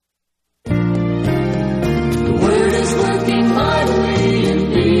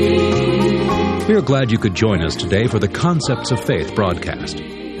We are glad you could join us today for the Concepts of Faith broadcast.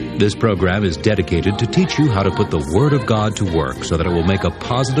 This program is dedicated to teach you how to put the Word of God to work so that it will make a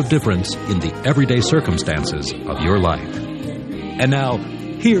positive difference in the everyday circumstances of your life. And now,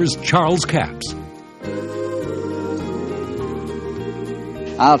 here's Charles Capps.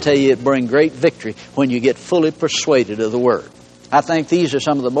 I'll tell you, it brings great victory when you get fully persuaded of the Word. I think these are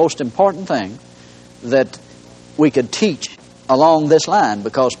some of the most important things that we could teach along this line,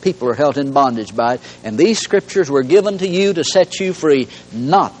 because people are held in bondage by it. And these scriptures were given to you to set you free,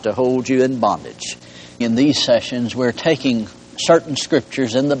 not to hold you in bondage. In these sessions, we're taking certain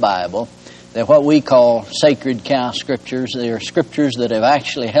scriptures in the Bible. They're what we call sacred cow scriptures. They are scriptures that have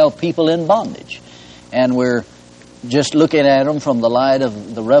actually held people in bondage. And we're just looking at them from the light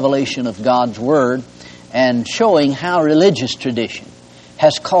of the revelation of God's Word and showing how religious tradition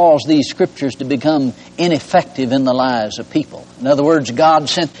has caused these scriptures to become ineffective in the lives of people. In other words, God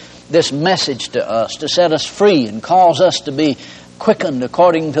sent this message to us to set us free and cause us to be quickened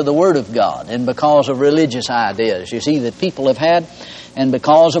according to the Word of God, and because of religious ideas, you see, that people have had, and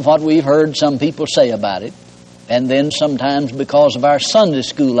because of what we've heard some people say about it, and then sometimes because of our Sunday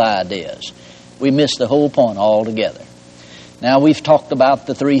school ideas, we miss the whole point altogether. Now, we've talked about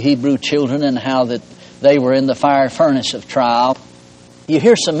the 3 Hebrew children and how that they were in the fire furnace of trial. You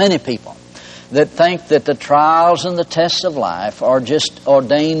hear so many people that think that the trials and the tests of life are just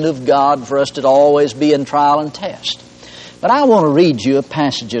ordained of God for us to always be in trial and test. But I want to read you a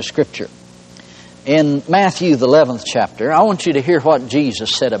passage of Scripture. In Matthew, the 11th chapter, I want you to hear what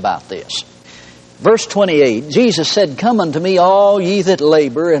Jesus said about this. Verse 28, Jesus said, "Come unto me, all ye that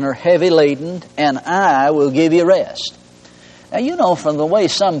labor and are heavy laden, and I will give you rest." Now, you know, from the way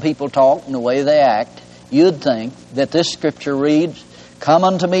some people talk and the way they act, you'd think that this Scripture reads, "Come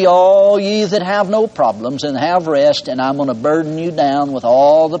unto me, all ye that have no problems, and have rest, and I'm going to burden you down with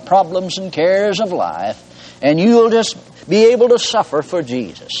all the problems and cares of life, and you'll just be able to suffer for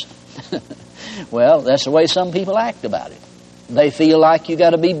Jesus." Well, that's the way some people act about it. They feel like you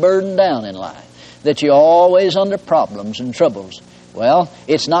got to be burdened down in life, that you're always under problems and troubles. Well,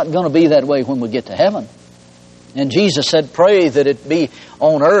 it's not going to be that way when we get to heaven. And Jesus said, "Pray that it be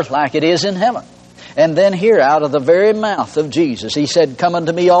on earth like it is in heaven." And then here, out of the very mouth of Jesus, He said, "Come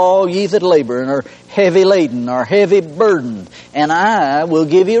unto me, all ye that labor and are heavy laden, or heavy burdened, and I will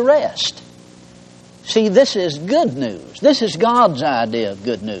give you rest." See, this is good news. This is God's idea of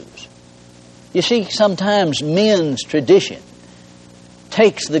good news. You see, sometimes men's tradition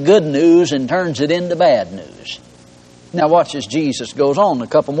takes the good news and turns it into bad news. Now watch as Jesus goes on, a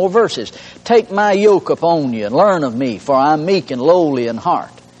couple more verses. "Take my yoke upon you, and learn of me, for I am meek and lowly in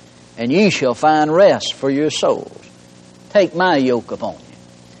heart, and ye shall find rest for your souls." Take my yoke upon you.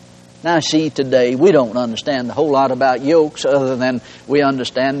 Now see, today we don't understand a whole lot about yokes, other than we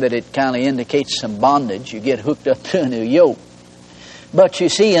understand that it kind of indicates some bondage. You get hooked up to a new yoke. But you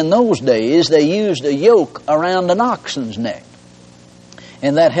see, in those days they used a yoke around an oxen's neck,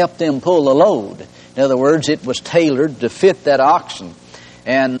 and that helped them pull the load. In other words, it was tailored to fit that oxen.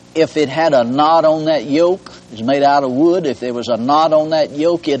 And if it had a knot on that yoke, it was made out of wood, if there was a knot on that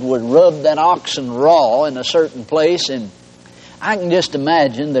yoke, it would rub that oxen raw in a certain place. And I can just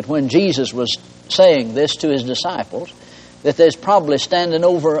imagine that when Jesus was saying this to His disciples, that there's probably standing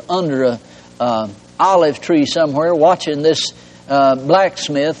over under a olive tree somewhere watching this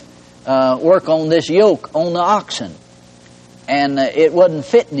blacksmith work on this yoke on the oxen. And it wasn't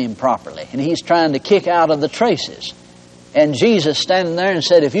fitting him properly, and he's trying to kick out of the traces. And Jesus standing there and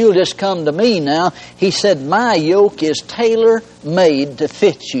said, "If you'll just come to me now," He said, "my yoke is tailor-made to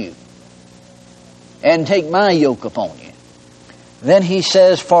fit you. And take my yoke upon you." Then He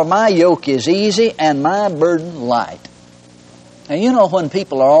says, "For my yoke is easy and my burden light." And you know, when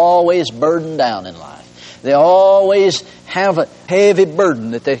people are always burdened down in life, they always have a heavy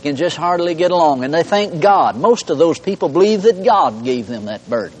burden that they can just hardly get along. And they thank God. Most of those people believe that God gave them that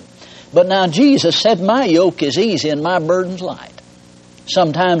burden. But now Jesus said, "My yoke is easy and my burden's light."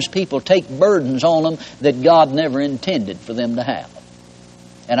 Sometimes people take burdens on them that God never intended for them to have.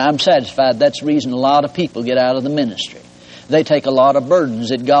 And I'm satisfied that's the reason a lot of people get out of the ministry. They take a lot of burdens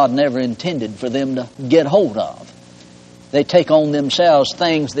that God never intended for them to get hold of. They take on themselves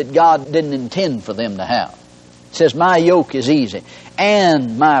things that God didn't intend for them to have. It says, "My yoke is easy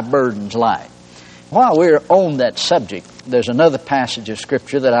and my burden's light." While we're on that subject, there's another passage of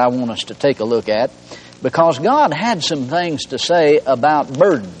Scripture that I want us to take a look at, because God had some things to say about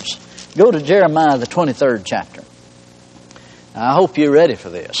burdens. Go to Jeremiah, the 23rd chapter. Now, I hope you're ready for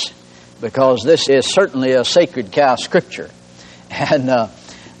this, because this is certainly a sacred cow Scripture. And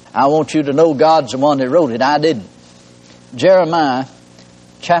I want you to know God's the one that wrote it. I didn't. Jeremiah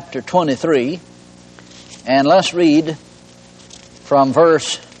chapter 23 And let's read from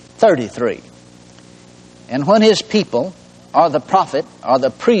verse 33. And when his people, or the prophet, or the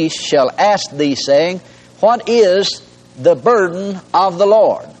priest shall ask thee, saying, What is the burden of the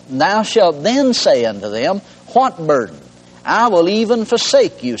Lord? Thou shalt then say unto them, What burden? I will even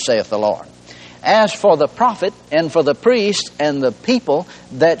forsake you, saith the Lord. As for the prophet, and for the priest, and the people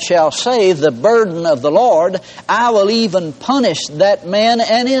that shall say the burden of the Lord, I will even punish that man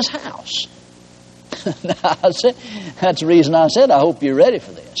and his house. Now, that's the reason I said, I hope you're ready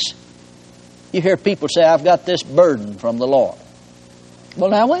for this. You hear people say, I've got this burden from the Lord. Well,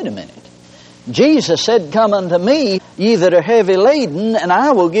 now, wait a minute. Jesus said, Come unto me, ye that are heavy laden, and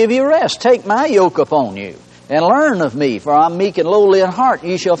I will give you rest. Take my yoke upon you, and learn of me, for I'm meek and lowly in heart.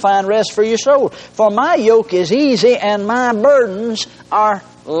 Ye shall find rest for your soul. For my yoke is easy, and my burdens are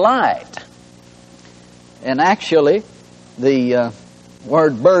light. And actually, the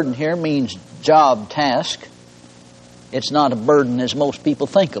word burden here means job, task. It's not a burden as most people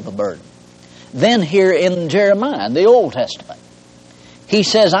think of a burden. Then here in Jeremiah, in the Old Testament, he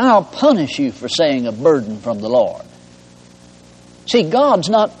says, I'll punish you for saying a burden from the Lord. See, God's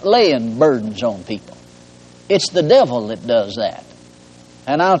not laying burdens on people. It's the devil that does that.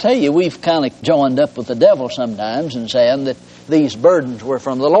 And I'll tell you, we've kind of joined up with the devil sometimes in saying that these burdens were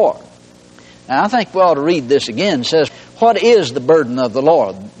from the Lord. Now, I think we ought to read this again. It says, What is the burden of the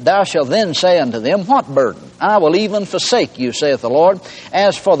Lord? Thou shalt then say unto them, What burden? I will even forsake you, saith the Lord.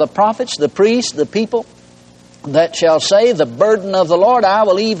 As for the prophets, the priests, the people that shall say the burden of the Lord, I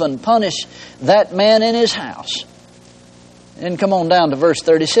will even punish that man in his house. And come on down to verse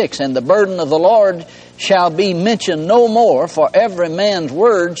 36. And the burden of the Lord shall be mentioned no more, for every man's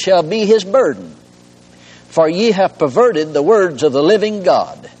word shall be his burden. For ye have perverted the words of the living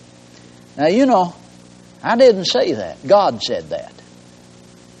God. Now, you know, I didn't say that. God said that.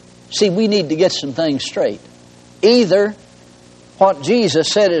 See, we need to get some things straight. Either what Jesus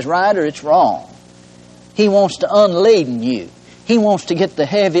said is right or it's wrong. He wants to unladen you. He wants to get the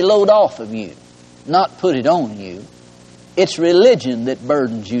heavy load off of you, not put it on you. It's religion that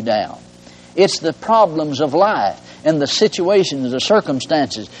burdens you down. It's the problems of life and the situations, the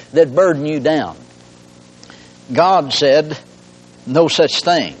circumstances that burden you down. God said, no such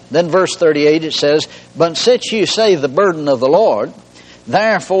thing. Then verse 38 it says, But since you say the burden of the Lord,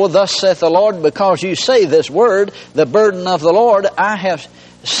 therefore thus saith the Lord, because you say this word, the burden of the Lord, I have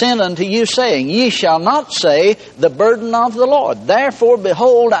sent unto you, saying, Ye shall not say the burden of the Lord. Therefore,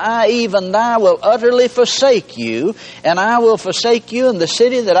 behold, I even I will utterly forsake you, and I will forsake you in the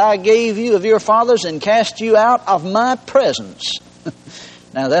city that I gave you of your fathers, and cast you out of my presence.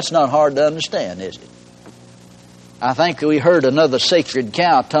 Now, that's not hard to understand, is it? I think we heard another sacred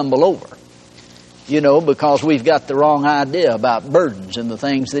cow tumble over. You know, because we've got the wrong idea about burdens and the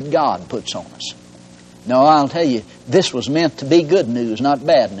things that God puts on us. No, I'll tell you, this was meant to be good news, not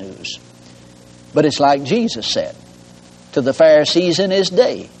bad news. But it's like Jesus said to the Pharisees in his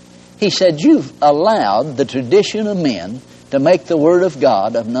day. He said, You've allowed the tradition of men to make the Word of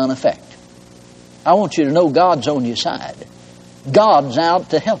God of none effect. I want you to know God's on your side. God's out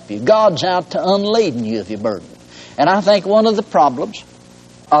to help you. God's out to unladen you of your burden. And I think one of the problems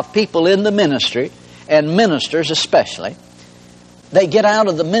of people in the ministry, and ministers especially, they get out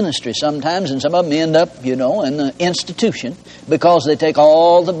of the ministry sometimes, and some of them end up, you know, in the institution because they take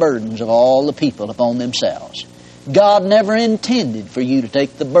all the burdens of all the people upon themselves. God never intended for you to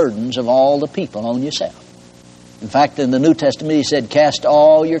take the burdens of all the people on yourself. In fact, in the New Testament, He said, Cast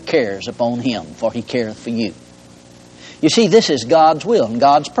all your cares upon Him, for He careth for you. You see, this is God's will and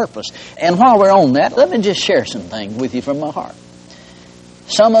God's purpose. And while we're on that, let me just share some things with you from my heart.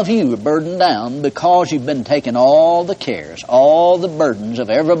 Some of you are burdened down because you've been taking all the cares, all the burdens of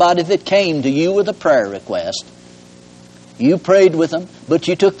everybody that came to you with a prayer request. You prayed with them, but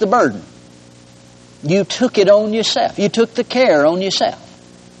you took the burden. You took it on yourself. You took the care on yourself.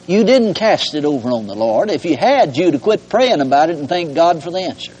 You didn't cast it over on the Lord. If you had, you'd have quit praying about it and thank God for the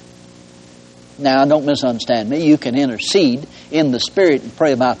answer. Now, don't misunderstand me. You can intercede in the Spirit and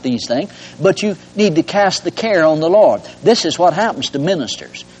pray about these things, but you need to cast the care on the Lord. This is what happens to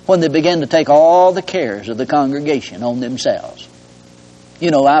ministers when they begin to take all the cares of the congregation on themselves.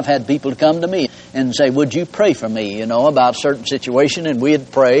 You know, I've had people come to me and say, Would you pray for me, you know, about a certain situation? And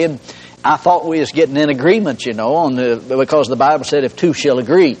we'd pray, and I thought we was getting in agreement, you know, because the Bible said, If two shall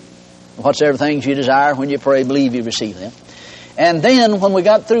agree, whatsoever things you desire, when you pray, believe you receive them. And then when we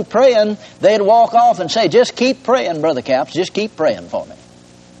got through praying, they'd walk off and say, Just keep praying, Brother Capps, just keep praying for me.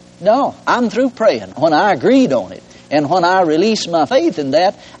 No, I'm through praying. When I agreed on it, and when I release my faith in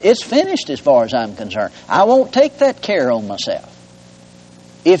that, it's finished as far as I'm concerned. I won't take that care on myself.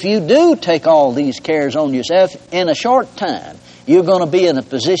 If you do take all these cares on yourself, in a short time, you're going to be in a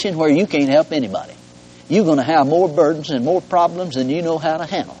position where you can't help anybody. You're going to have more burdens and more problems than you know how to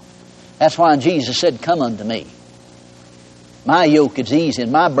handle. That's why Jesus said, "Come unto me. My yoke is easy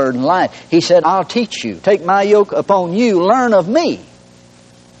and my burden light." He said, "I'll teach you. Take my yoke upon you. Learn of me."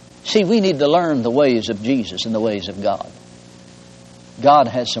 See, we need to learn the ways of Jesus and the ways of God. God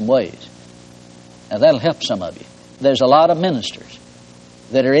has some ways. Now, that'll help some of you. There's a lot of ministers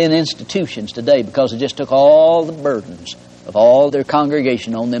that are in institutions today because they just took all the burdens of all their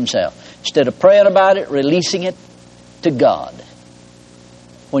congregation on themselves. Instead of praying about it, releasing it to God.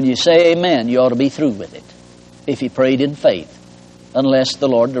 When you say amen, you ought to be through with it, if you prayed in faith, unless the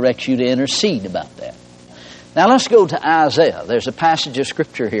Lord directs you to intercede about that. Now let's go to Isaiah. There's a passage of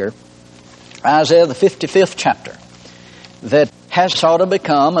Scripture here, Isaiah the 55th chapter, that has sort of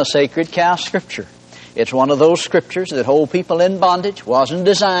become a sacred cow Scripture. It's one of those Scriptures that hold people in bondage, wasn't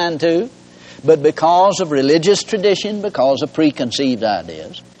designed to, but because of religious tradition, because of preconceived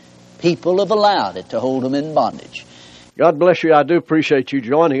ideas, people have allowed it to hold them in bondage. God bless you. I do appreciate you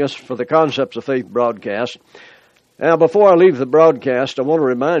joining us for the Concepts of Faith broadcast. Now, before I leave the broadcast, I want to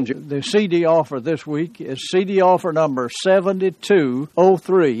remind you, the CD offer this week is CD offer number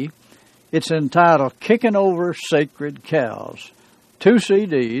 7203. It's entitled Kicking Over Sacred Cows. 2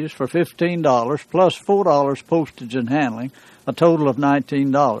 CDs for $15 plus $4 postage and handling, a total of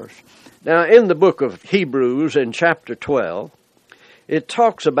 $19. Now, in the book of Hebrews in chapter 12, it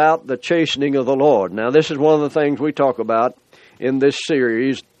talks about the chastening of the Lord. Now, this is one of the things we talk about in this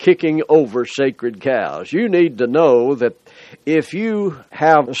series, Kicking Over Sacred Cows. You need to know that if you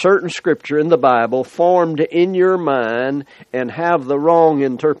have a certain scripture in the Bible formed in your mind and have the wrong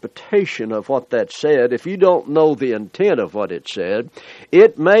interpretation of what that said, if you don't know the intent of what it said,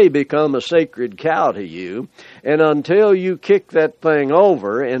 it may become a sacred cow to you. And until you kick that thing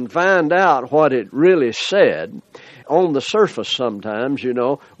over and find out what it really said, on the surface sometimes,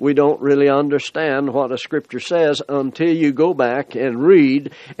 we don't really understand what a scripture says until you go back and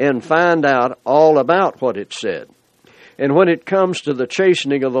read and find out all about what it said. And when it comes to the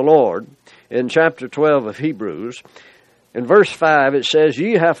chastening of the Lord, in chapter 12 of Hebrews, in verse 5 it says,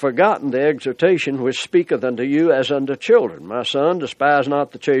 "Ye have forgotten the exhortation which speaketh unto you as unto children. My son, despise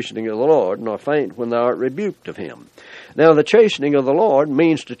not the chastening of the Lord, nor faint when thou art rebuked of him." Now, the chastening of the Lord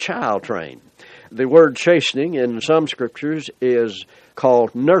means to child train. The word chastening in some scriptures is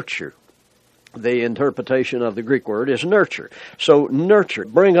called nurture. The interpretation of the Greek word is nurture. So nurture,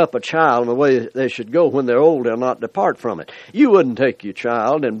 bring up a child in the way they should go. When they're old, they'll not depart from it. You wouldn't take your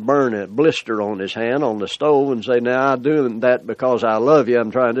child and burn a blister on his hand on the stove and say, "Now, I'm doing that because I love you.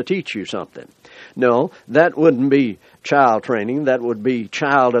 I'm trying to teach you something." No, that wouldn't be child training. That would be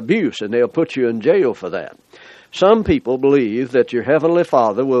child abuse, and they'll put you in jail for that. Some people believe that your Heavenly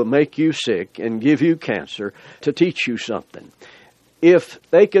Father will make you sick and give you cancer to teach you something. If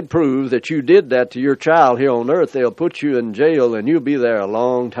they could prove that you did that to your child here on earth, they'll put you in jail and you'll be there a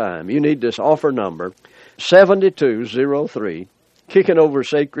long time. You need this offer number, 7203, Kicking Over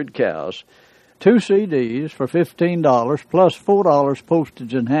Sacred Cows. 2 CDs for $15 plus $4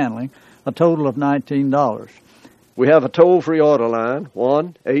 postage and handling, a total of $19. We have a toll-free order line,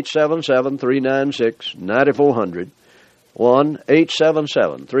 1-877-396-9400,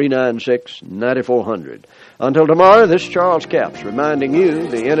 1-877-396-9400. Until tomorrow, this is Charles Capps reminding you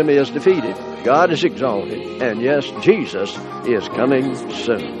the enemy is defeated, God is exalted, and yes, Jesus is coming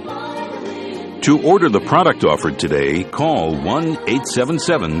soon. To order the product offered today, call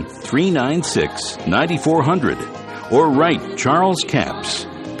 1-877-396-9400 or write Charles Capps,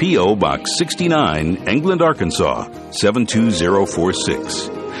 P.O. Box 69, England, Arkansas, 72046.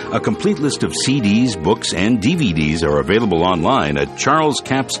 A complete list of CDs, books, and DVDs are available online at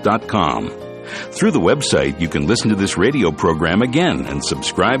charlescapps.com. Through the website, you can listen to this radio program again and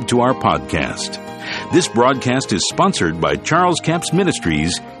subscribe to our podcast. This broadcast is sponsored by Charles Capps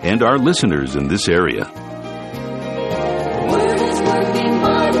Ministries and our listeners in this area.